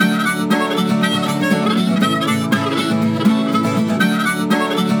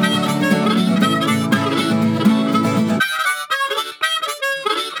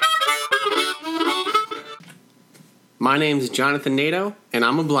name's Jonathan Nato, and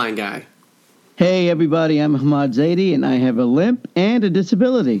I'm a blind guy. Hey everybody, I'm Hamad Zaidi, and I have a limp and a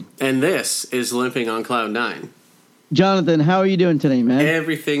disability. And this is Limping on Cloud 9. Jonathan, how are you doing today, man?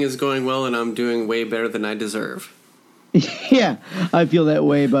 Everything is going well, and I'm doing way better than I deserve. Yeah, I feel that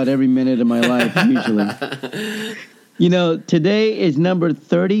way about every minute of my life, usually. You know, today is number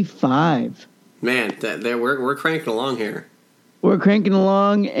 35. Man, we're cranking along here. We're cranking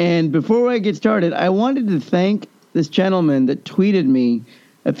along, and before I get started, I wanted to thank this gentleman that tweeted me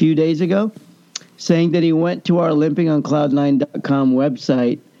a few days ago saying that he went to our limpingoncloud9.com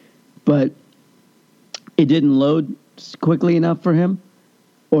website, but it didn't load quickly enough for him,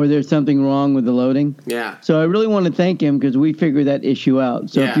 or there's something wrong with the loading. Yeah. So I really want to thank him because we figured that issue out.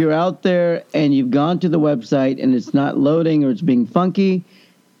 So if you're out there and you've gone to the website and it's not loading or it's being funky,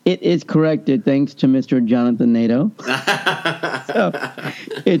 it is corrected thanks to Mr. Jonathan Nato. So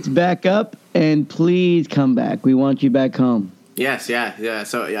it's back up, and please come back. We want you back home. Yes, yeah.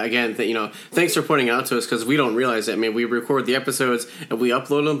 So, again, thanks for pointing out to us, because we don't realize it. I mean, we record the episodes and we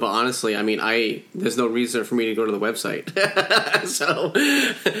upload them, but honestly, there's no reason for me to go to the website. So,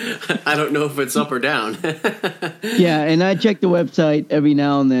 I don't know if it's up or down. Yeah, and I check the website every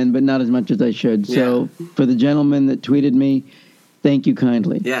now and then, but not as much as I should. So, for the gentleman that tweeted me, thank you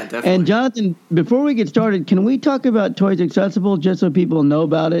kindly. Yeah, definitely. And Jonathan, before we get started, can we talk about Toys Accessible just so people know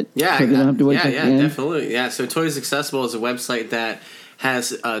about it? Yeah, so they don't have to wait till the end? definitely. Yeah, so Toys Accessible is a website that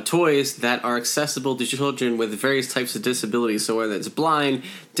has toys that are accessible to children with various types of disabilities. So whether it's blind,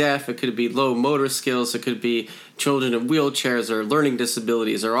 deaf, it could be low motor skills, it could be children in wheelchairs or learning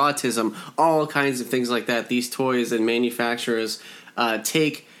disabilities or autism, all kinds of things like that. These toys and manufacturers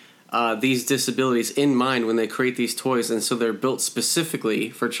take these disabilities in mind when they create these toys, and so they're built specifically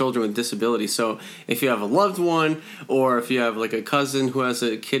for children with disabilities. So if you have a loved one, or if you have like a cousin who has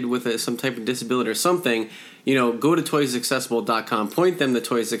a kid with some type of disability or something, go to toysaccessible.com, point them to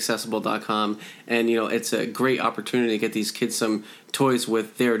toysaccessible.com, and it's a great opportunity to get these kids some toys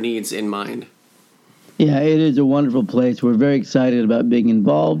with their needs in mind. Yeah, it is a wonderful place. We're very excited about being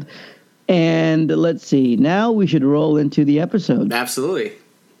involved. And let's see, now we should roll into the episode. Absolutely.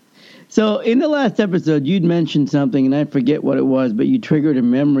 So in the last episode, you'd mentioned something, and I forget what it was, but you triggered a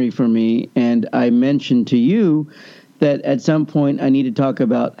memory for me, and I mentioned to you that at some point I need to talk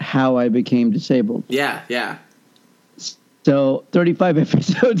about how I became disabled. Yeah. So 35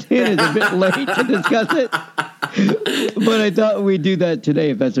 episodes in is a bit late to discuss it, but I thought we'd do that today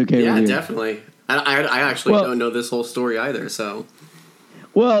if that's okay with you. Yeah, definitely. I actually don't know this whole story either, so...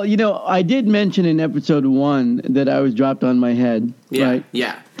 Well, I did mention in episode 1 that I was dropped on my head, right?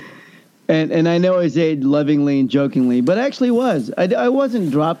 Yeah. And I know I say it lovingly and jokingly, but I actually was. I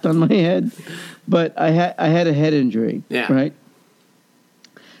wasn't dropped on my head, but I had a head injury, right?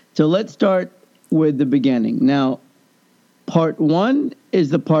 So let's start with the beginning. Now, part 1 is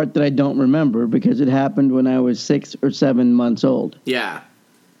the part that I don't remember because it happened when I was 6 or 7 months old. Yeah.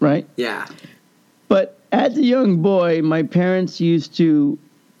 Right? Yeah. But as a young boy, my parents used to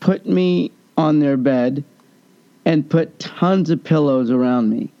put me on their bed and put tons of pillows around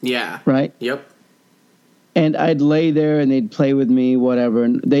me. Yeah. Right? Yep. And I'd lay there and they'd play with me, whatever,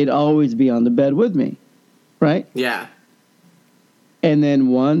 and they'd always be on the bed with me. Right? Yeah. And then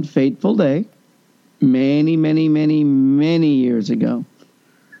one fateful day, many, many, many, many years ago,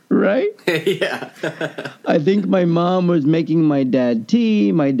 right? Yeah. I think my mom was making my dad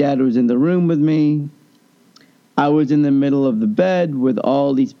tea. My dad was in the room with me. I was in the middle of the bed with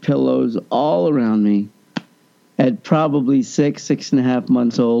all these pillows all around me. At probably 6.5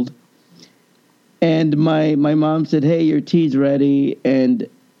 months old. And my mom said, hey, your tea's ready. And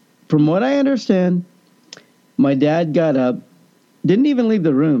from what I understand, my dad got up, didn't even leave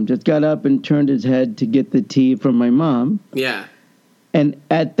the room, just got up and turned his head to get the tea from my mom. Yeah. And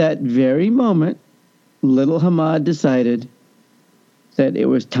at that very moment, little Hamad decided that it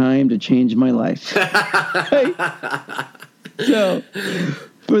was time to change my life. Right? So...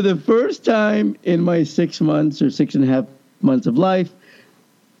 for the first time in my 6 months or 6.5 months of life,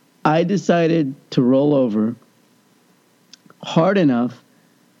 I decided to roll over hard enough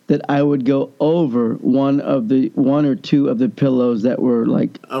that I would go over one or two of the pillows that were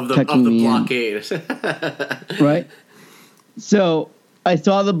like tucking me blockade. Right? So I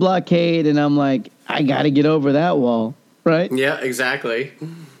saw the blockade and I'm like, I got to get over that wall, right? Yeah, exactly.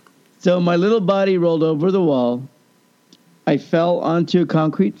 So my little body rolled over the wall. I fell onto a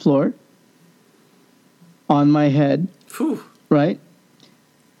concrete floor on my head, right?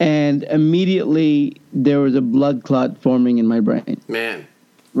 And immediately there was a blood clot forming in my brain. Man.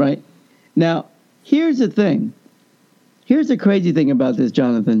 Right? Now, here's the thing. Here's the crazy thing about this,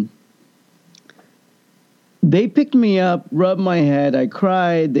 Jonathan. They picked me up, rubbed my head. I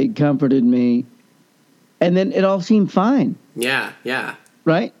cried. They comforted me. And then it all seemed fine. Yeah, yeah.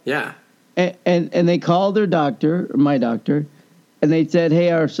 Right? Yeah. And they called their doctor, my doctor, and they said,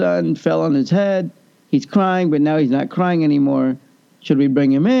 hey, our son fell on his head. He's crying, but now he's not crying anymore. Should we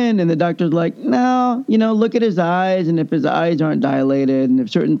bring him in? And the doctor's like, no, look at his eyes. And if his eyes aren't dilated and if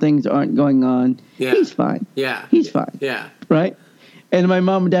certain things aren't going on, he's fine. Yeah. He's fine. Yeah. Right? And my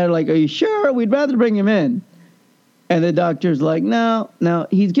mom and dad are like, are you sure? We'd rather bring him in. And the doctor's like, no,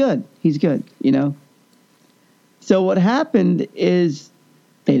 he's good. He's good, So what happened is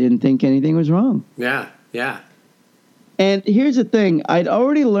they didn't think anything was wrong. Yeah, yeah. And here's the thing. I'd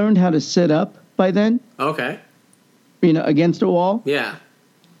already learned how to sit up by then. Okay. Against a wall. Yeah.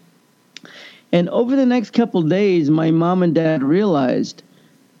 And over the next couple days, my mom and dad realized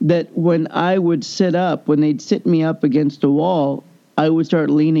that when I would sit up, when they'd sit me up against a wall, I would start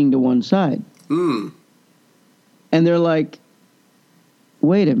leaning to one side. Mm. And they're like,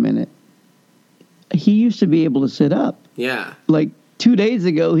 wait a minute. He used to be able to sit up. Yeah. Like 2 days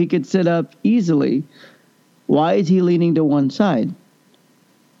ago, he could sit up easily. Why is he leaning to one side?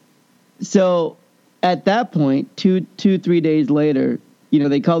 So at that point, 3 days later,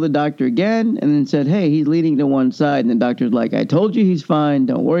 they called the doctor again and then said, hey, he's leaning to one side. And the doctor's like, I told you he's fine.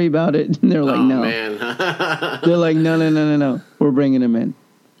 Don't worry about it. And they're like, no. Man. They're like, no. We're bringing him in.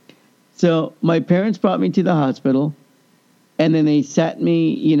 So my parents brought me to the hospital. And then they sat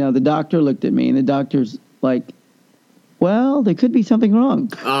me, the doctor looked at me. And the doctor's like, well, there could be something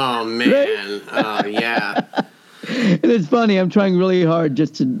wrong. Oh, man. Right? Oh, yeah. And it's funny. I'm trying really hard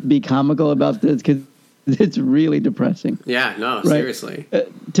just to be comical about this because it's really depressing. Yeah, no, right? Seriously.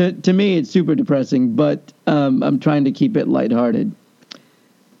 To me, it's super depressing, but I'm trying to keep it lighthearted.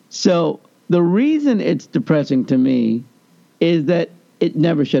 So the reason it's depressing to me is that it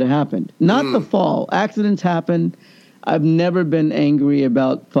never should have happened. Not the fall. Accidents happen. I've never been angry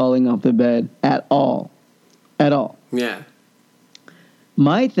about falling off the bed at all. At all. Yeah.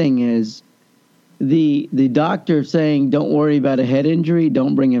 My thing is the doctor saying, don't worry about a head injury,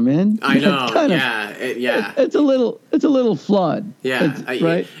 don't bring him in. I know. Yeah. It's a little flawed. Yeah.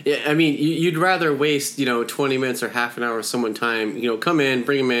 Right? I mean, you'd rather waste, 20 minutes or half an hour of someone's time, come in,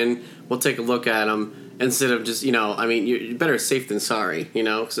 bring him in, we'll take a look at him. Instead of just, you're better safe than sorry,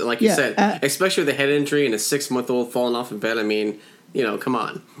 So like you said, especially with a head injury and a 6-month-old falling off in bed, come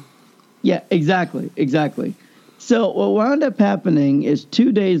on. Yeah, exactly. So what wound up happening is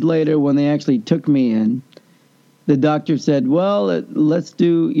 2 days later when they actually took me in, the doctor said, well, let's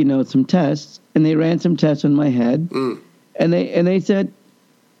do, some tests. And they ran some tests on my head. Mm. And they said,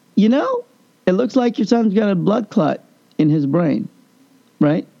 it looks like your son's got a blood clot in his brain,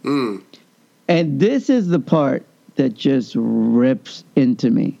 right? Mm. And this is the part that just rips into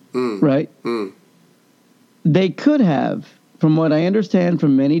me, right? Mm. They could have, from what I understand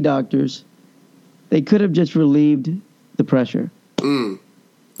from many doctors, they could have just relieved the pressure. Mm.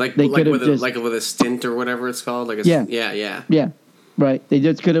 Like with a stint or whatever it's called? Yeah, right. They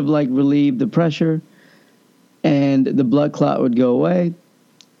just could have, relieved the pressure, and the blood clot would go away,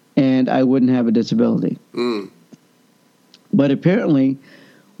 and I wouldn't have a disability. Mm. But apparently,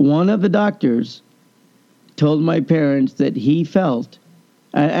 one of the doctors told my parents that he felt,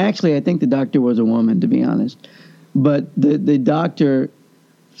 actually, I think the doctor was a woman, to be honest, but the doctor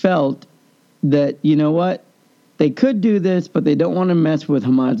felt that, what, they could do this, but they don't want to mess with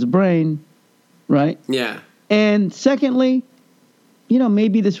Hamad's brain, right? Yeah. And secondly,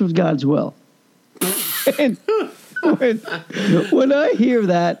 maybe this was God's will. And when I hear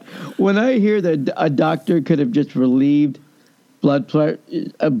that a doctor could have just relieved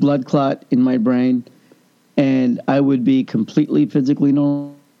a blood clot in my brain, and I would be completely physically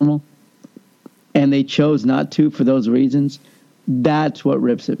normal, and they chose not to for those reasons, that's what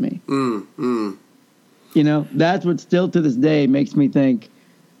rips at me. That's what still to this day makes me think,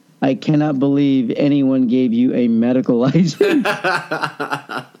 I cannot believe anyone gave you a medical license.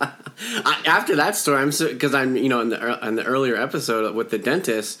 After that story, because I'm in the earlier episode with the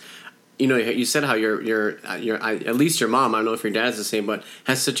dentist, you said how your at least your mom, I don't know if your dad's the same, but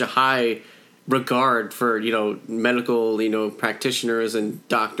has such a high regard for medical practitioners and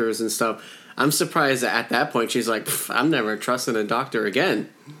doctors and stuff. I'm surprised that at that point she's like, I'm never trusting a doctor again.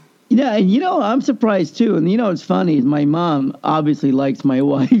 Yeah, and I'm surprised too. And it's funny is my mom obviously likes my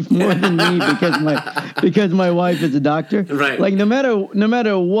wife more than me because my wife is a doctor. Right. Like no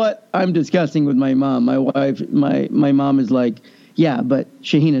matter what I'm discussing with my mom, my mom is like, yeah, but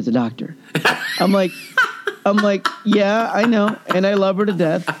Shaheena's a doctor. I'm like, yeah, I know, and I love her to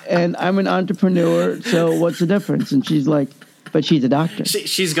death, and I'm an entrepreneur, so what's the difference? And she's like, but she's a doctor.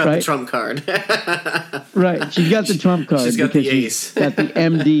 She's got the trump card. Right. She's got the trump card. She's got the ace. She's got the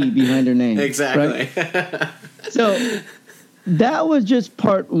MD behind her name. Exactly. Right? So that was just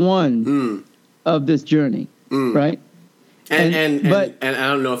part one of this journey, right? And I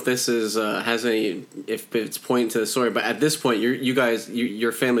don't know if this is has any if it's pointing to the story, but at this point,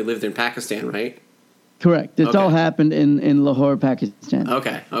 your family lived in Pakistan, right? Correct. It's all happened in Lahore, Pakistan.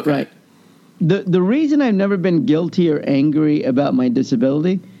 Okay. Right. The reason I've never been guilty or angry about my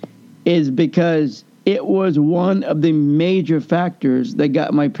disability is because it was one of the major factors that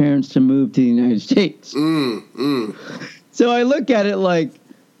got my parents to move to the United States. So I look at it like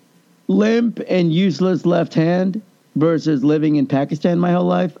limp and useless left hand versus living in Pakistan my whole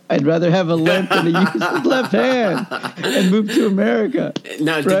life. I'd rather have a limp and a useless left hand and move to America.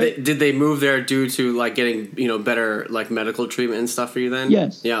 Now, did they move there due to like getting better like medical treatment and stuff for you then?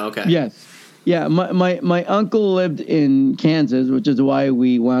 Yes. Yeah. Okay. Yes. Yeah. My uncle lived in Kansas, which is why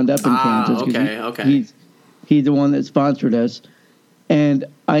we wound up in Kansas. Okay. He's the one that sponsored us, and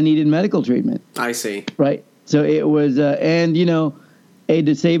I needed medical treatment. I see. Right. So it was, a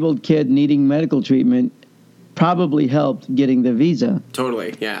disabled kid needing medical treatment probably helped getting the visa.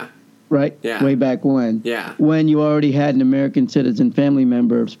 Totally, yeah. Right? Yeah. Way back when. Yeah. When you already had an American citizen family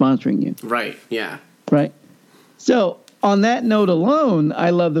member sponsoring you. Right, yeah. Right? So, on that note alone, I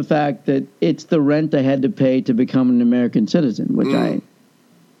love the fact that it's the rent I had to pay to become an American citizen, which I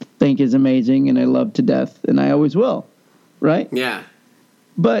think is amazing and I love to death, and I always will. Right? Yeah.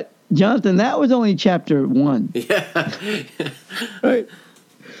 But, Jonathan, that was only chapter 1. Yeah. Right?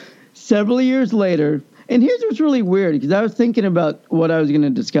 Several years later, and here's what's really weird, because I was thinking about what I was going to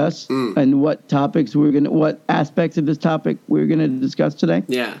discuss and what aspects of this topic we were going to discuss today.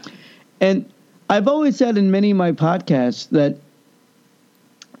 Yeah. And I've always said in many of my podcasts that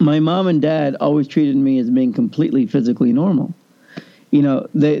my mom and dad always treated me as being completely physically normal.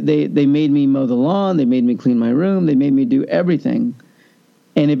 They made me mow the lawn, they made me clean my room, they made me do everything.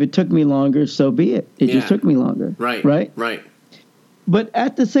 And if it took me longer, so be it. It just took me longer. Right. Right? Right. But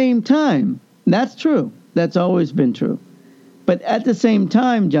at the same time, that's true. That's always been true. But at the same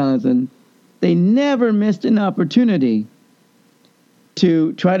time, Jonathan, they never missed an opportunity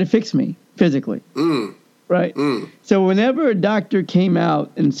to try to fix me physically. Right? So whenever a doctor came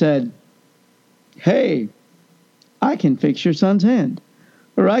out and said, hey, I can fix your son's hand,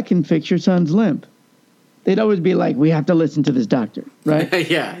 or I can fix your son's limp, they'd always be like, we have to listen to this doctor. Right?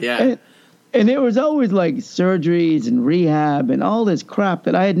 Yeah. And it was always like surgeries and rehab and all this crap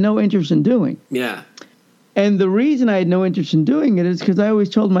that I had no interest in doing. Yeah. And the reason I had no interest in doing it is because I always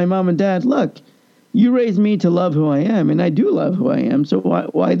told my mom and dad, look, you raised me to love who I am, and I do love who I am, so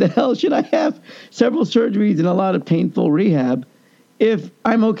why the hell should I have several surgeries and a lot of painful rehab if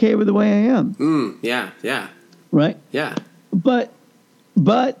I'm okay with the way I am? Yeah. Right? Yeah. But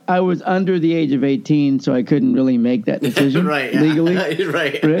I was under the age of 18, so I couldn't really make that decision legally.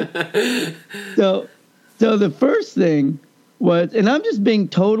 Right. So the first thing was, and I'm just being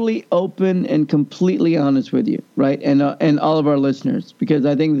totally open and completely honest with you, right? And all of our listeners, because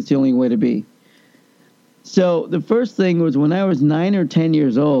I think that's the only way to be. So the first thing was when I was 9 or 10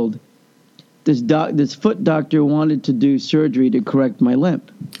 years old, this foot doctor wanted to do surgery to correct my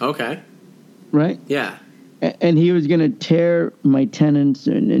limp. Okay. Right? Yeah. And he was going to tear my tendons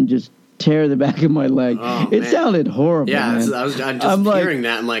and just tear the back of my leg. Oh, it sounded horrible. Yeah, man. I'm just hearing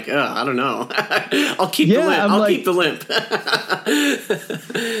that. I'm like, I don't know. I'll keep the limp. I'll keep the limp.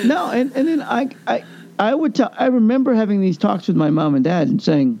 No, and then I remember having these talks with my mom and dad and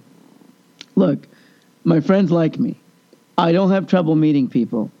saying, look, my friends like me. I don't have trouble meeting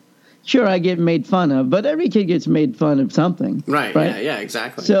people. Sure, I get made fun of, but every kid gets made fun of something. Right? Yeah,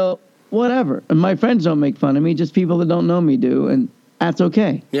 exactly. So, whatever. And my friends don't make fun of me, just people that don't know me do, and that's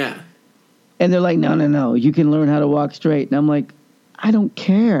okay. Yeah. And they're like, no, you can learn how to walk straight. And I'm like, I don't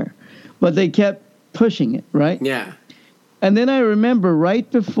care. But they kept pushing it, right? Yeah. And then I remember right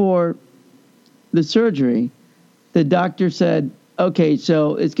before the surgery, the doctor said, okay,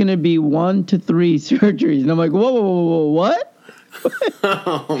 so it's going to be 1 to 3 surgeries. And I'm like, whoa, what?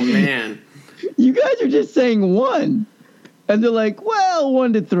 Oh, man. You guys are just saying 1. And they're like, well,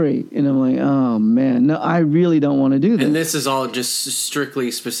 1 to 3. And I'm like, oh, man, no, I really don't want to do this. And this is all just strictly,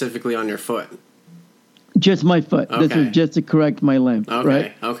 specifically on your foot? Just my foot. Okay. This was just to correct my limp,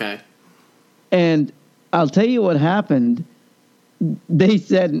 right? Okay. And I'll tell you what happened. They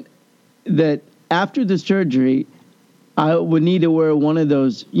said that after the surgery, I would need to wear one of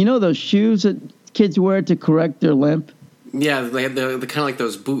those, those shoes that kids wear to correct their limp? Yeah, they have the kind of like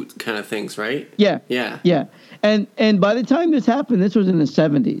those boot kind of things, right? Yeah. And by the time this happened, this was in the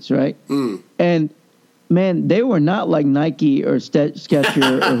 70s, right? And man, they were not like Nike or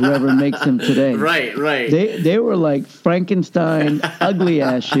Skechers or whoever makes them today. Right. They were like Frankenstein ugly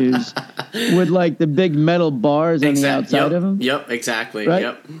ass shoes with like the big metal bars on the outside of them. Yep, exactly. Right?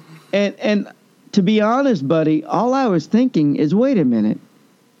 Yep. And to be honest, buddy, all I was thinking is, wait a minute.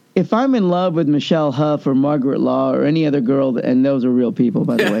 If I'm in love with Michelle Huff or Margaret Law or any other girl, and those are real people,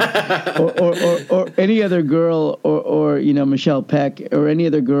 by the way, or any other girl, or Michelle Peck, or any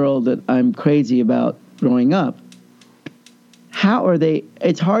other girl that I'm crazy about growing up, how are they?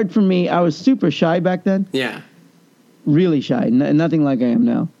 It's hard for me. I was super shy back then. Yeah. Really shy, nothing like I am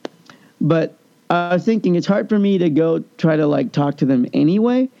now. But I was thinking it's hard for me to go try to like talk to them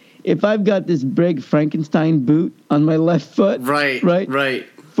anyway. If I've got this big Frankenstein boot on my left foot, right.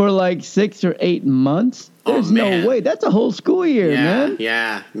 For like 6 or 8 months, there's no way. That's a whole school year, man.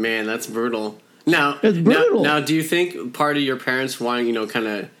 Yeah, man, that's brutal. Now, it's brutal. Now, do you think part of your parents wanting, kind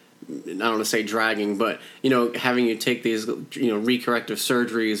of, I don't want to say dragging, but having you take these, recorrective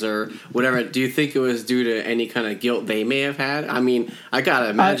surgeries or whatever? Do you think it was due to any kind of guilt they may have had? I mean, I gotta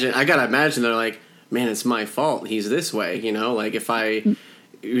imagine they're like, man, it's my fault. He's this way, like if I.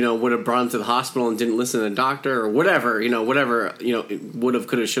 Would have brought him to the hospital and didn't listen to the doctor or whatever, would have,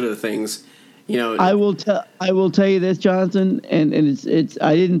 could have, should have things, I will tell you this, Jonathan, and it's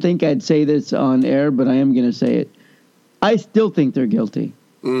I didn't think I'd say this on air, but I am going to say it. I still think they're guilty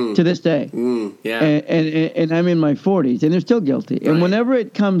to this day. Yeah. And I'm in my 40s and they're still guilty. And whenever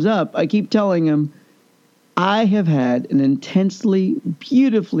it comes up, I keep telling them, I have had an intensely,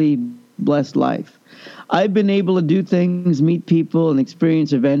 beautifully blessed life. I've been able to do things, meet people, and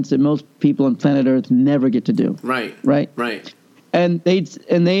experience events that most people on planet Earth never get to do. Right. And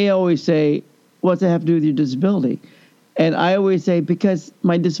they always say, what's that have to do with your disability? And I always say, because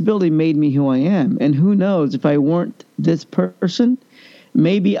my disability made me who I am. And who knows, if I weren't this person,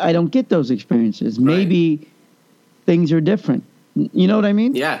 maybe I don't get those experiences. Right. Maybe things are different. You know what I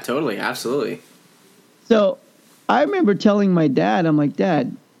mean? Yeah, totally. Absolutely. So I remember telling my dad, I'm like,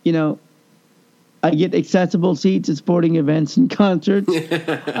 Dad, I get accessible seats at sporting events and concerts.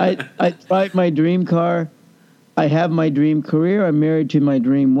 I drive my dream car. I have my dream career. I'm married to my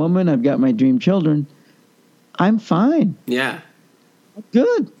dream woman. I've got my dream children. I'm fine. Yeah. I'm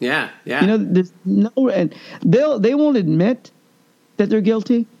good. Yeah. There's no, and they won't admit that they're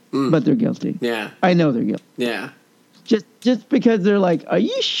guilty, but they're guilty. Yeah. I know they're guilty. Yeah. Just because they're like, are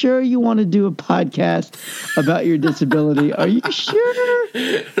you sure you want to do a podcast about your disability? Are you sure?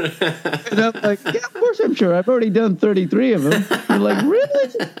 And I'm like, yeah, of course I'm sure. I've already done 33 of them. You're like,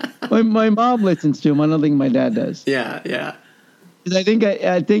 really? My mom listens to them. I don't think my dad does. Yeah. I think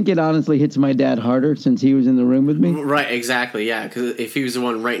it honestly hits my dad harder since he was in the room with me. Right, exactly, yeah. Because if he was the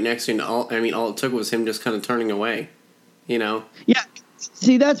one right next to you, all it took was him just kind of turning away, Yeah.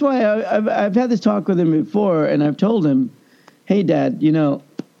 See, that's why I've had this talk with him before, and I've told him, hey, Dad,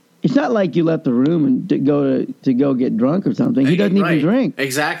 it's not like you left the room and to go get drunk or something. He doesn't even drink.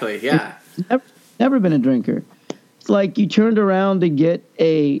 Exactly, yeah. He's never been a drinker. It's like you turned around to get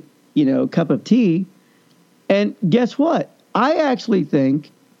a, cup of tea, and guess what? I actually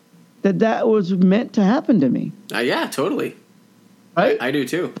think that was meant to happen to me. Yeah, totally. Right? I do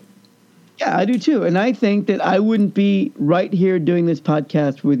too. Yeah, I do too. And I think that I wouldn't be right here doing this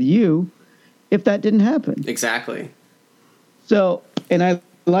podcast with you if that didn't happen. Exactly. So, and I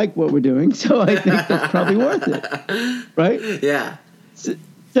like what we're doing, so I think that's probably worth it. Right? Yeah.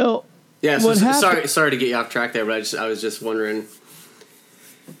 So yeah, sorry to get you off track there, but I was just wondering.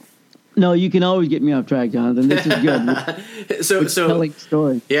 No, you can always get me off track, Jonathan. This is good. so telling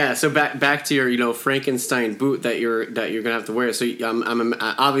story. Yeah, so back to your Frankenstein boot that you're gonna have to wear. So I'm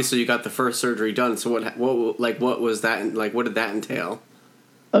obviously you got the first surgery done. So what was that like? What did that entail?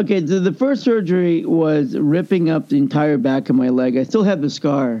 Okay, so the first surgery was ripping up the entire back of my leg. I still have the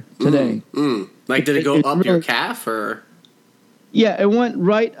scar today. Like, did it go up your calf or? Yeah, it went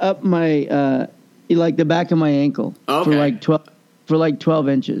right up my like the back of my ankle for like 12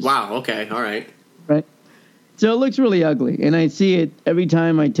 inches. Wow. Okay. All right. Right. So it looks really ugly, and I see it every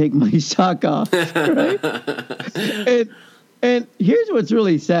time I take my sock off. Right. and here's what's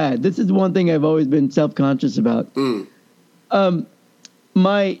really sad. This is one thing I've always been self-conscious about.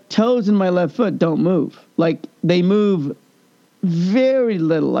 My toes in my left foot don't move. Like, they move very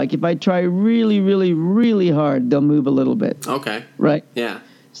little. Like, if I try really, really, really hard, they'll move a little bit. Okay. Right? Yeah.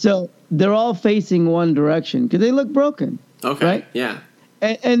 So they're all facing one direction because they look broken. Okay. Right? Yeah.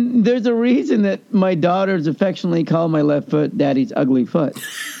 And there's a reason that my daughters affectionately call my left foot Daddy's ugly foot.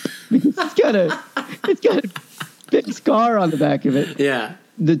 Because it's got a big scar on the back of it. Yeah.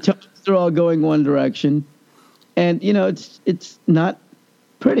 The toes are all going one direction. And, it's not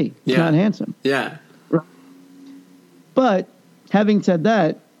pretty. It's not handsome. Yeah. Right. But having said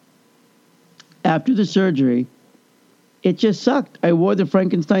that, after the surgery, it just sucked. I wore the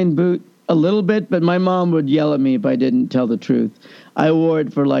Frankenstein boot a little bit, but my mom would yell at me if I didn't tell the truth. I wore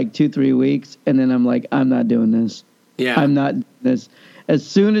it for like 2-3 weeks, and then I'm like, I'm not doing this. Yeah. I'm not doing this. As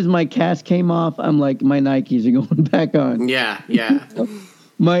soon as my cast came off, I'm like, my Nikes are going back on. Yeah, yeah.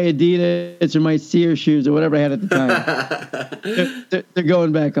 My Adidas or my Sears shoes or whatever I had at the time, they're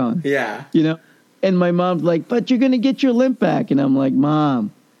going back on. Yeah. You know? And my mom's like, but you're going to get your limp back. And I'm like,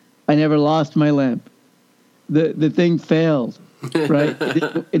 Mom, I never lost my limp. The thing failed, right?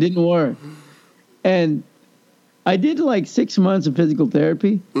 It didn't work. And I did like 6 months of physical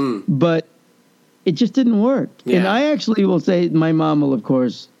therapy, but it just didn't work. Yeah. And I actually will say, my mom will, of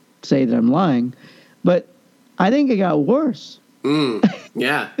course, say that I'm lying, but I think it got worse.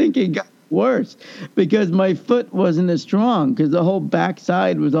 Yeah. I think it got worse because my foot wasn't as strong because the whole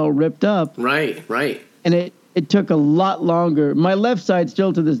backside was all ripped up. Right, right. And it took a lot longer. My left side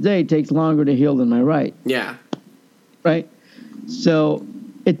still to this day takes longer to heal than my right. Yeah. Right? So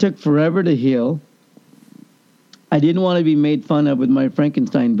it took forever to heal. I didn't want to be made fun of with my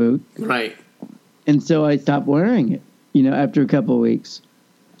Frankenstein boot. Right. And so I stopped wearing it, after a couple of weeks.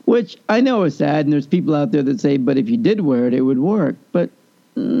 Which I know is sad, and there's people out there that say, but if you did wear it, it would work. But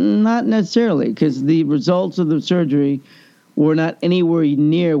not necessarily, because the results of the surgery were not anywhere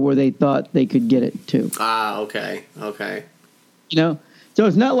near where they thought they could get it to. Ah, okay. So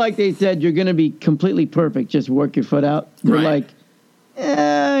it's not like they said you're going to be completely perfect, just work your foot out. They're Right.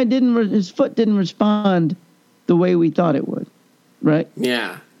 like, his foot didn't respond the way we thought it would, right?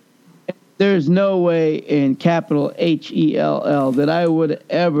 Yeah. There's no way in capital HELL that I would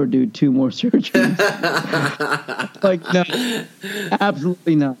ever do 2 more surgeries. No,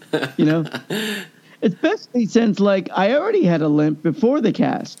 absolutely not. Especially since I already had a limp before the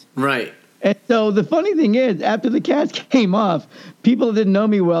cast. Right. And so the funny thing is, after the cast came off, people that didn't know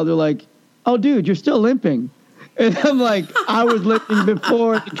me well, they're like, "Oh, dude, you're still limping." And I'm like, I was limping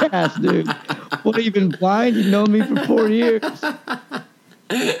before the cast, dude. What, you've been blind? You've known me for 4 years.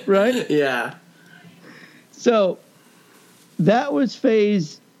 Right? Yeah. So that was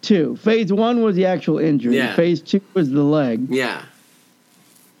phase 2. Phase 1 was the actual injury. Yeah. Phase 2 was the leg. Yeah.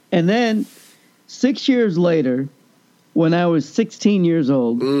 And then 6 years later, when I was 16 years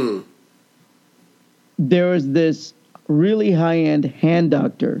old, there was this really high-end hand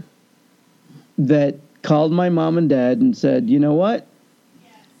doctor that called my mom and dad and said, you know what?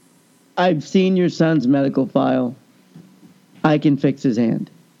 I've seen your son's medical file. I can fix his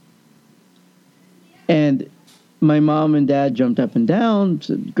hand. And my mom and dad jumped up and down,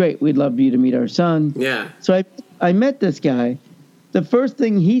 said, great, we'd love you to meet our son. Yeah. So I met this guy. The first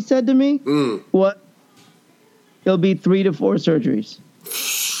thing he said to me, it'll be 3 to 4 surgeries.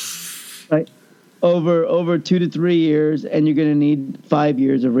 Right? Over 2 to 3 years, and you're going to need 5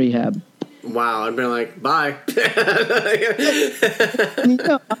 years of rehab. Wow, I'd been like, bye.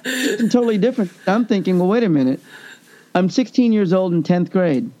 I'm totally different. I'm thinking, well, wait a minute. I'm 16 years old in 10th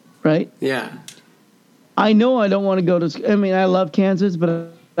grade, right? Yeah. I know I don't want to go to. I mean, I love Kansas,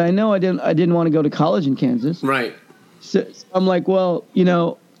 but I know I didn't want to go to college in Kansas. Right. So I'm like, well,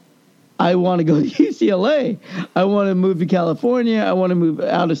 I want to go to UCLA. I want to move to California. I want to move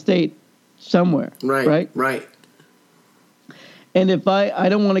out of state somewhere. Right. And if I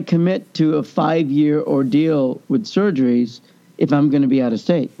don't want to commit to a 5-year ordeal with surgeries if I'm going to be out of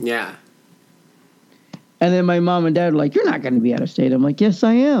state. Yeah. And then my mom and dad were like, you're not going to be out of state. I'm like, yes,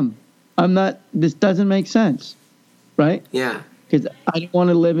 I am. I'm not. This doesn't make sense. Right? Yeah. Because I don't want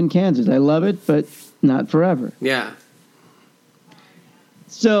to live in Kansas. I love it, but not forever. Yeah.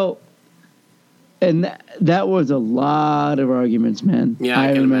 So, and that was a lot of arguments, man. Yeah,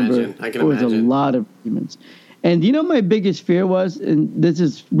 I can imagine. It was a lot of arguments. And my biggest fear was, and this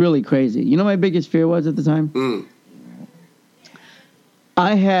is really crazy. My biggest fear was at the time?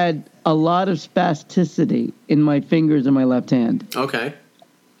 I had a lot of spasticity in my fingers and my left hand. Okay.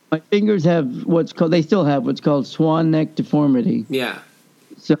 My fingers have they still have what's called swan neck deformity. Yeah.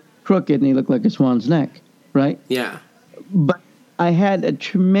 So crooked and they look like a swan's neck, right? Yeah. But I had a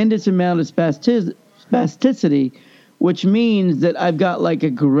tremendous amount of spasticity, which means that I've got like a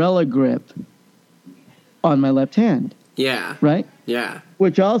gorilla grip on my left hand. Yeah. Right? Yeah.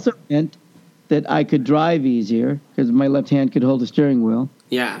 Which also meant that I could drive easier because my left hand could hold the steering wheel.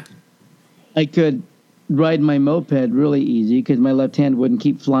 Yeah. I could ride my moped really easy because my left hand wouldn't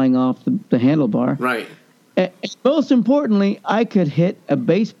keep flying off the handlebar. Right. And most importantly, I could hit a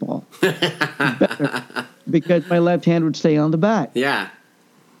baseball better because my left hand would stay on the bat. Yeah.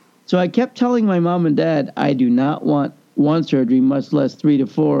 So I kept telling my mom and dad, I do not want one surgery, much less 3 to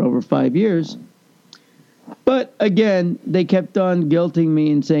 4 over 5 years. But But again, they kept on guilting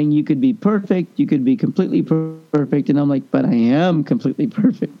me and saying, you could be perfect. You could be completely perfect. And I'm like, but I am completely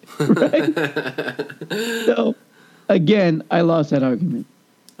perfect. Right? So, again, I lost that argument.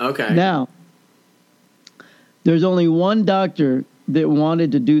 Okay. Now, there's only one doctor that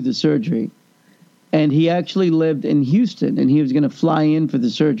wanted to do the surgery. And he actually lived in Houston. And he was going to fly in for the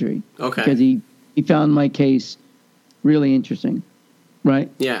surgery. Okay. Because he found my case really interesting. Right?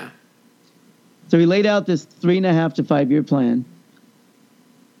 Yeah. So he laid out this 3.5 to 5 year plan.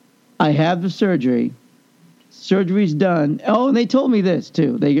 I have the surgery. Surgery's done. Oh, and they told me this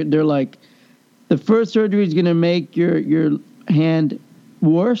too. They're like, the first surgery is going to make your hand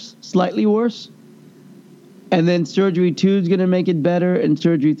worse, slightly worse. And then surgery 2 is going to make it better. And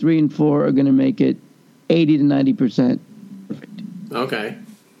surgery 3 and 4 are going to make it 80 to 90% perfect. Okay.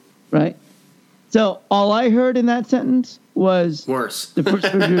 Right? So all I heard in that sentence was worse. The first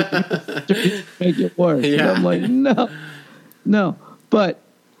surgery make it worse. Yeah. And I'm like, no. But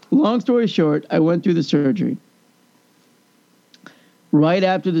long story short, I went through the surgery. Right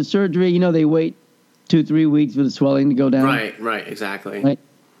after the surgery, they wait 2-3 weeks for the swelling to go down. Right, exactly. Right.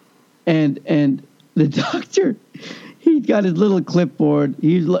 And the doctor, he's got his little clipboard.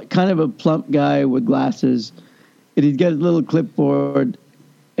 He's kind of a plump guy with glasses, and he's got his little clipboard.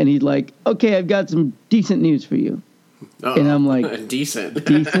 And he's like, okay, I've got some decent news for you. Uh-oh. And I'm like, decent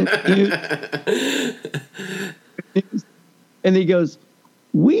news? And he goes,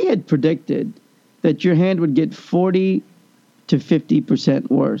 we had predicted that your hand would get 40 to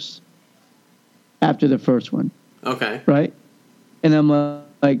 50% worse after the first one. Okay. Right? And I'm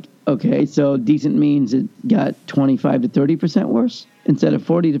like, okay, so decent means it got 25 to 30% worse instead of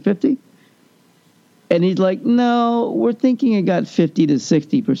 40 to 50? And he's like, no, we're thinking it got 50 to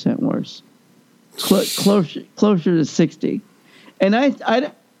 60% worse. Closer to 60. And I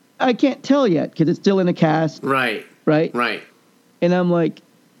can't tell yet because it's still in a cast. Right. And I'm like,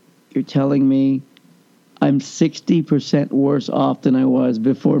 you're telling me I'm 60% worse off than I was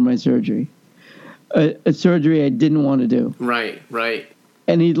before my surgery. A surgery I didn't want to do. Right.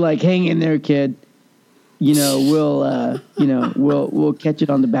 And he's like, hang in there, kid. We'll catch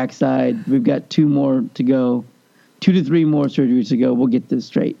it on the backside. We've got 2 more to go, 2 to 3 more surgeries to go. We'll get this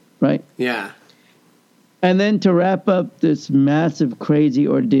straight, right? Yeah. And then to wrap up this massive, crazy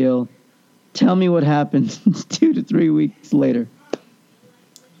ordeal, tell me what happens 2 to 3 weeks later.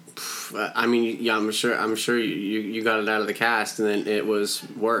 I mean, yeah, I'm sure you got it out of the cast, and then it was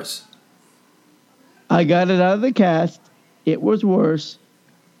worse. I got it out of the cast. It was worse,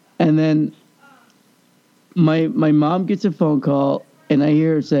 and then my mom gets a phone call, and I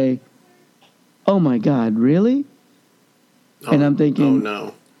hear her say, "Oh my God, really?" And I'm thinking, "Oh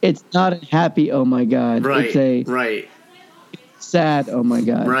no." It's not a happy, oh my God. Right. It's a sad, oh my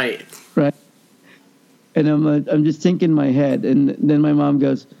God. Right. And I'm just thinking in my head. And then my mom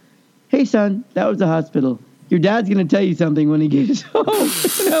goes, hey, son, that was the hospital. Your dad's going to tell you something when he gets home.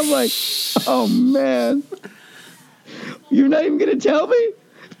 And I'm like, oh, man. You're not even going to tell me?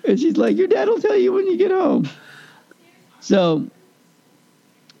 And she's like, your dad will tell you when you get home. So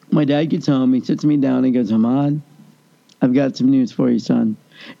my dad gets home. He sits me down and goes, Hamad, I've got some news for you, son.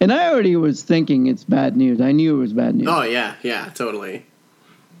 And I already was thinking it's bad news. I knew it was bad news. Oh, yeah, totally.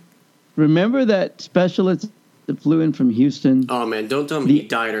 Remember that specialist that flew in from Houston? Oh, man, don't tell me he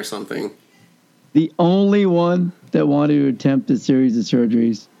died or something. The only one that wanted to attempt a series of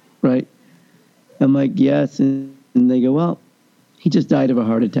surgeries, right? I'm like, yes. And they go, well, he just died of a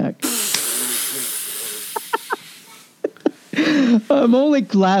heart attack. I'm only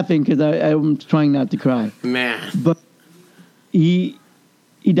laughing because I'm trying not to cry. Man. But he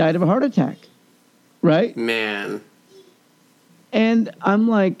died of a heart attack, right? Man. And I'm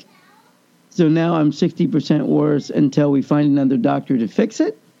like, so now I'm 60% worse until we find another doctor to fix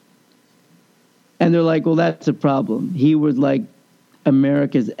it? And they're like, well, that's a problem. He was like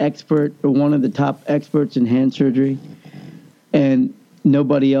America's expert or one of the top experts in hand surgery. And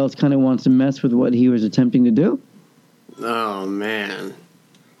nobody else kind of wants to mess with what he was attempting to do. Oh, man.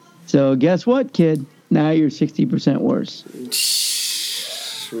 So guess what, kid? Now you're 60% worse.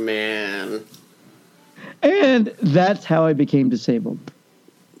 Man. And that's how I became disabled.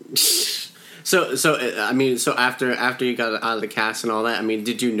 So after you got out of the cast and all that, I mean,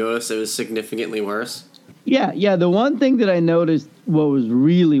 did you notice it was significantly worse? Yeah. The one thing that I noticed what was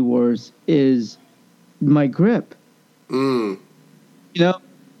really worse is my grip. Now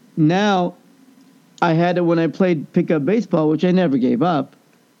I had to, when I played pickup baseball, which I never gave up,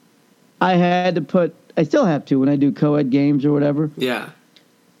 I still have to when I do co-ed games or whatever. Yeah.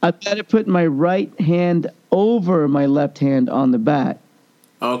 I've got to put my right hand over my left hand on the bat.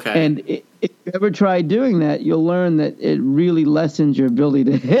 Okay. And if you ever try doing that, you'll learn that it really lessens your ability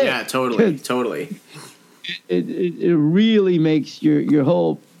to hit. Yeah, totally. It really makes your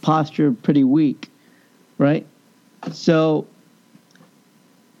whole posture pretty weak, right? So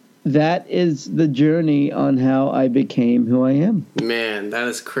that is the journey on how I became who I am. Man, that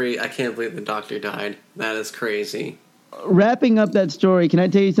is crazy. I can't believe the doctor died. That is crazy. Wrapping up that story, can I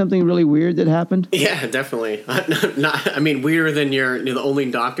tell you something really weird that happened? Yeah, definitely. I mean, weirder than you're the only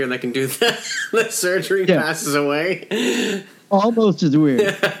doctor that can do the surgery passes away. Almost as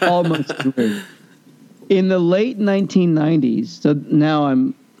weird. Almost as weird. In the late 1990s, so now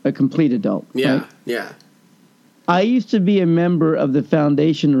I'm a complete adult. Yeah, right? yeah. I used to be a member of the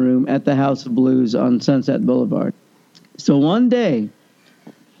foundation room at the House of Blues on Sunset Boulevard. So one day,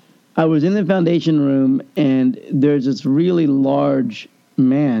 I was in the foundation room, and there's this really large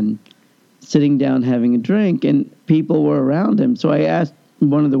man sitting down having a drink, and people were around him. So I asked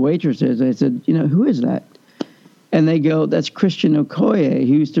one of the waitresses, I said, who is that? And they go, that's Christian Okoye. He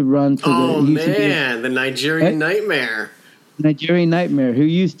used to run for the Nigerian Nightmare. Nigerian Nightmare,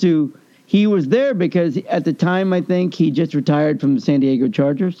 he was there because at the time, I think, he just retired from the San Diego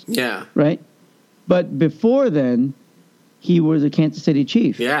Chargers. Yeah. Right? But before then, he was a Kansas City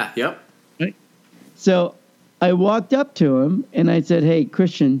Chief. Yeah, yep. Right? So I walked up to him and I said, hey,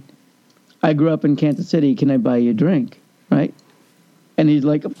 Christian, I grew up in Kansas City. Can I buy you a drink? Right? And he's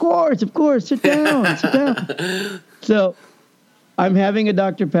like, of course, sit down, sit down. So I'm having a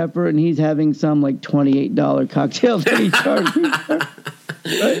Dr. Pepper and he's having some like $28 cocktail that he charged me for.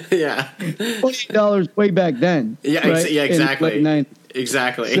 Right? Yeah. $20 way back then. Yeah, right? Exactly.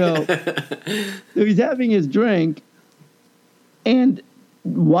 Exactly. So he's having his drink, and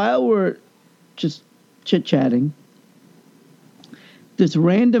while we're just chit-chatting, this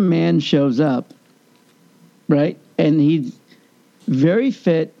random man shows up, right? And he's very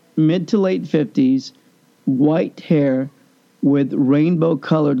fit, mid to late 50s, white hair with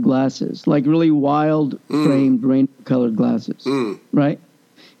rainbow-colored glasses, like really wild framed rainbow-colored glasses, right?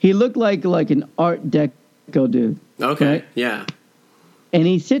 He looked like an Art Deco dude. Okay, right? yeah. And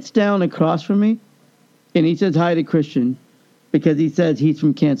he sits down across from me, and he says hi to Christian because he says he's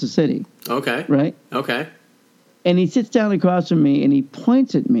from Kansas City. Okay. Right? Okay. And he sits down across from me, and he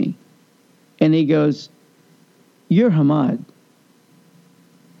points at me, and he goes, you're Hamad.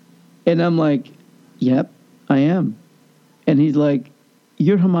 And I'm like, yep, I am. And he's like,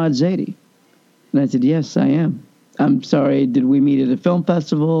 you're Hamad Zaidi. And I said, yes, I am. I'm sorry, did we meet at a film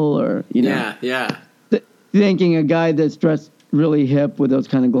festival or, Yeah. Thinking a guy that's dressed really hip with those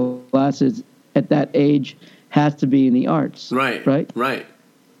kind of glasses at that age has to be in the arts. Right.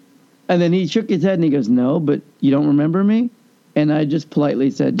 And then he shook his head and he goes, no, but you don't remember me? And I just politely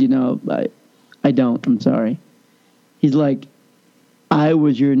said, I don't, I'm sorry. He's like, I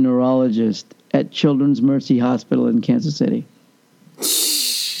was your neurologist at Children's Mercy Hospital in Kansas City.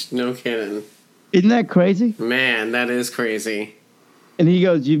 No kidding. Isn't that crazy? Man, that is crazy. And he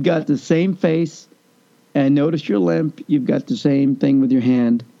goes, you've got the same face, and I noticed your limp. You've got the same thing with your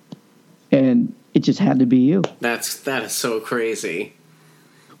hand, and it just had to be you. That is so crazy.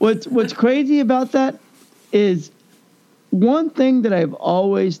 What's crazy about that is one thing that I've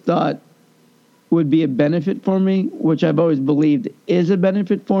always thought would be a benefit for me, which I've always believed is a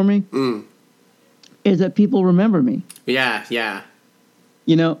benefit for me, is that people remember me. Yeah.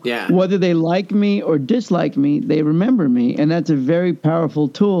 Whether they like me or dislike me, they remember me. And that's a very powerful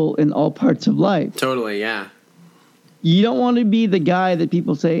tool in all parts of life. Totally, yeah. You don't want to be the guy that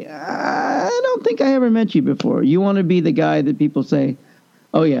people say, I don't think I ever met you before. You want to be the guy that people say,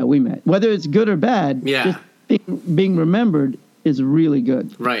 oh, yeah, we met. Whether it's good or bad, just being remembered is really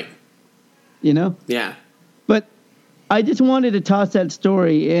good. Right. Yeah. But I just wanted to toss that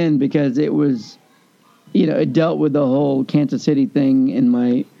story in because it was, it dealt with the whole Kansas City thing in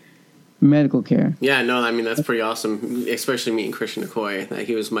my medical care. Yeah, no, I mean, that's pretty awesome, especially meeting Christian Okoye.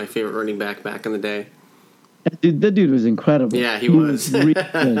 He was my favorite running back in the day. The dude was incredible. Yeah, he was. Really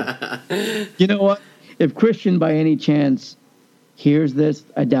good. You know what? If Christian, by any chance, hears this,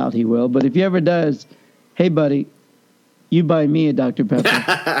 I doubt he will, but if he ever does, hey, buddy, you buy me a Dr.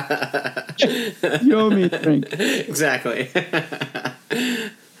 Pepper. You owe me a drink. Exactly.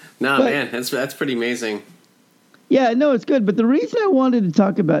 Man, that's pretty amazing. Yeah, no, it's good. But the reason I wanted to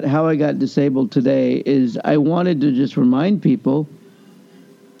talk about how I got disabled today is I wanted to just remind people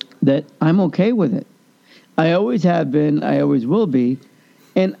that I'm okay with it. I always have been. I always will be.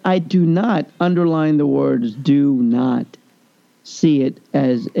 And I do not, underline the words, do not see it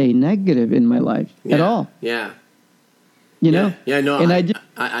as a negative in my life at all. Yeah. Yeah, no. And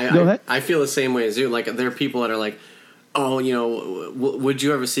go ahead. I feel the same way as you. Like, there are people that are like, oh, would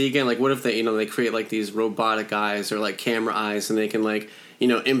you ever see again? Like, what if they create like these robotic eyes or like camera eyes, and they can like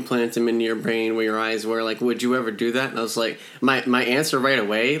implant them into your brain where your eyes were. Like, would you ever do that? And I was like, my answer right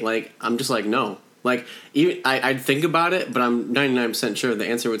away, like, I'm just like, no. Like, even I'd think about it, but I'm 99% sure the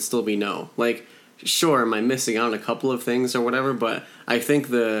answer would still be no. Like, sure, am I missing out on a couple of things or whatever? But I think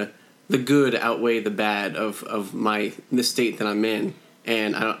the good outweigh the bad of the state that I'm in,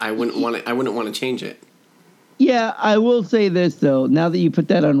 and I wouldn't want to change it. Yeah, I will say this though. Now that you put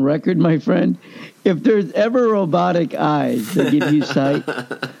that on record, my friend, if there's ever robotic eyes that give you sight,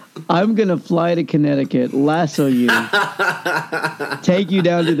 I'm gonna fly to Connecticut, lasso you, take you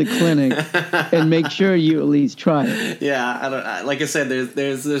down to the clinic, and make sure you at least try it. Yeah, like I said,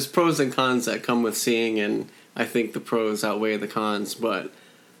 there's pros and cons that come with seeing, and I think the pros outweigh the cons. But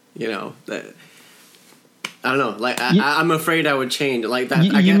that. I don't know. Like I'm afraid I would change. Like that.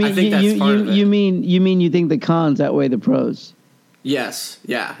 I think that's part of it. You mean you think the cons outweigh the pros? Yes.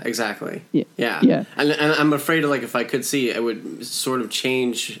 Yeah. Exactly. Yeah. And I'm afraid of, like, if I could see, it would sort of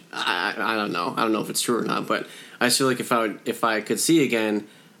change. I don't know. I don't know if it's true or not. But I feel like if I could see again,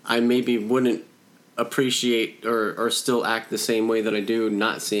 I maybe wouldn't appreciate or still act the same way that I do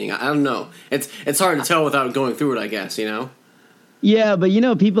not seeing. I don't know. It's hard to tell without going through it, I guess. Yeah, but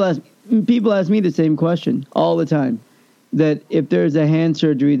people ask me the same question all the time. That if there's a hand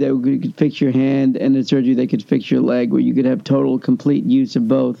surgery that could fix your hand and a surgery that could fix your leg, where you could have total, complete use of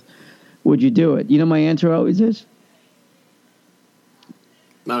both, would you do it? My answer always is?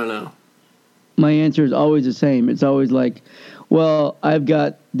 I don't know. My answer is always the same. It's always like, well, I've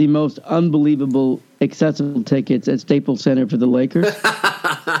got the most unbelievable accessible tickets at Staples Center for the Lakers.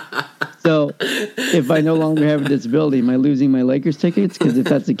 So if I no longer have a disability, am I losing my Lakers tickets? Because if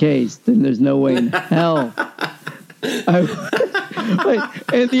that's the case, then there's no way in hell. And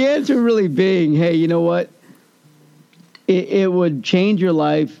the answer really being, hey, you know what? It would change your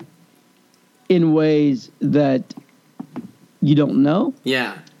life in ways that you don't know.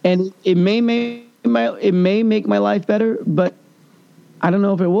 Yeah. And it may make my life better, but I don't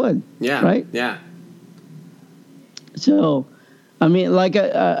know if it would. Yeah. Right? Yeah. So, I mean, like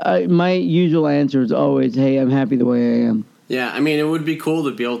my usual answer is always, hey, I'm happy the way I am. Yeah, I mean, it would be cool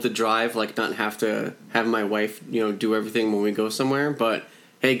to be able to drive, like, not have to have my wife, do everything when we go somewhere. But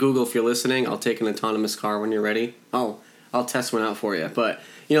hey, Google, if you're listening, I'll take an autonomous car when you're ready. I'll test one out for you. But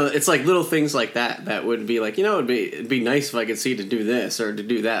it's like little things like that would be like, it'd be nice if I could see to do this or to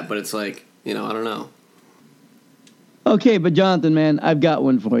do that. But it's like, I don't know. Okay, but Jonathan, man, I've got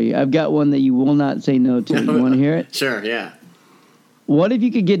one for you. I've got one that you will not say no to. You want to hear it? Sure. Yeah. What if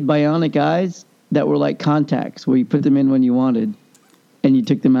you could get bionic eyes that were like contacts, where you put them in when you wanted, and you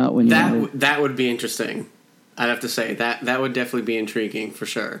took them out when you wanted? That would be interesting. I'd have to say that would definitely be intriguing for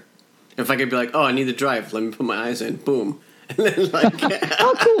sure. If I could be like, oh, I need to drive, let me put my eyes in, boom, and then like,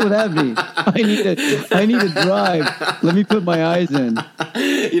 how cool would that be? I need to drive, let me put my eyes in.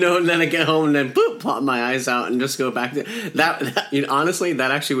 And then I get home and then boop, pop my eyes out and just go back to that. Honestly,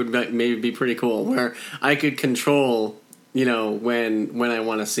 that actually would maybe be pretty cool, where I could control. When I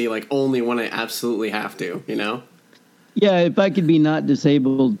want to see, like, only when I absolutely have to, Yeah, if I could be not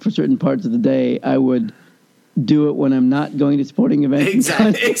disabled for certain parts of the day, I would do it when I'm not going to sporting events.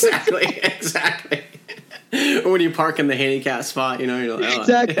 Exactly. Or when you park in the handicap spot, you're like, oh.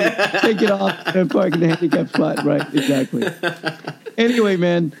 Exactly. Take it off and park in the handicap spot. Right, exactly. Anyway,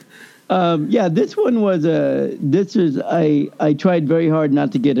 man, this one was I tried very hard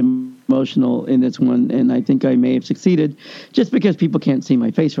not to get emotional in this one, and I think I may have succeeded just because people can't see my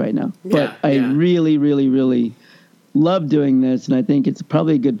face right now. But I really, really, really love doing this, and I think it's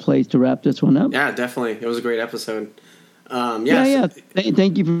probably a good place to wrap this one up. Yeah, definitely. It was a great episode.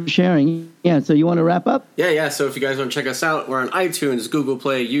 Thank you for sharing. Yeah, so you want to wrap up? Yeah. So if you guys want to check us out, we're on iTunes, Google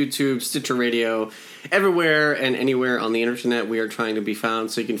Play, YouTube, Stitcher Radio, everywhere and anywhere on the internet. We are trying to be found.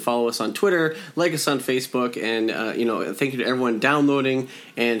 So you can follow us on Twitter, like us on Facebook, and thank you to everyone downloading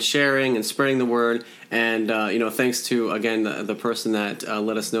and sharing and spreading the word. And thanks to again the person that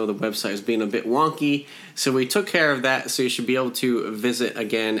let us know the website is being a bit wonky. So we took care of that. So you should be able to visit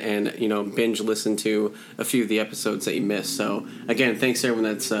again and binge listen to a few of the episodes that you missed. So again, thanks to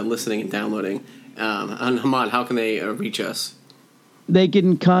everyone that's listening and downloading. And Hamad, how can they reach us? They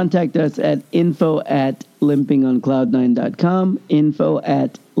can contact us at info@limpingoncloud9.com,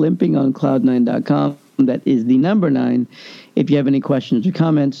 info@limpingoncloud9.com. That is the number 9. If you have any questions or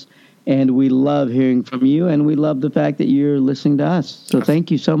comments. And we love hearing from you, and we love the fact that you're listening to us. So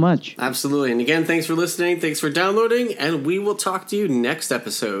thank you so much. Absolutely. And again, thanks for listening. Thanks for downloading, and we will talk to you next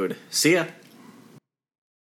episode. See ya.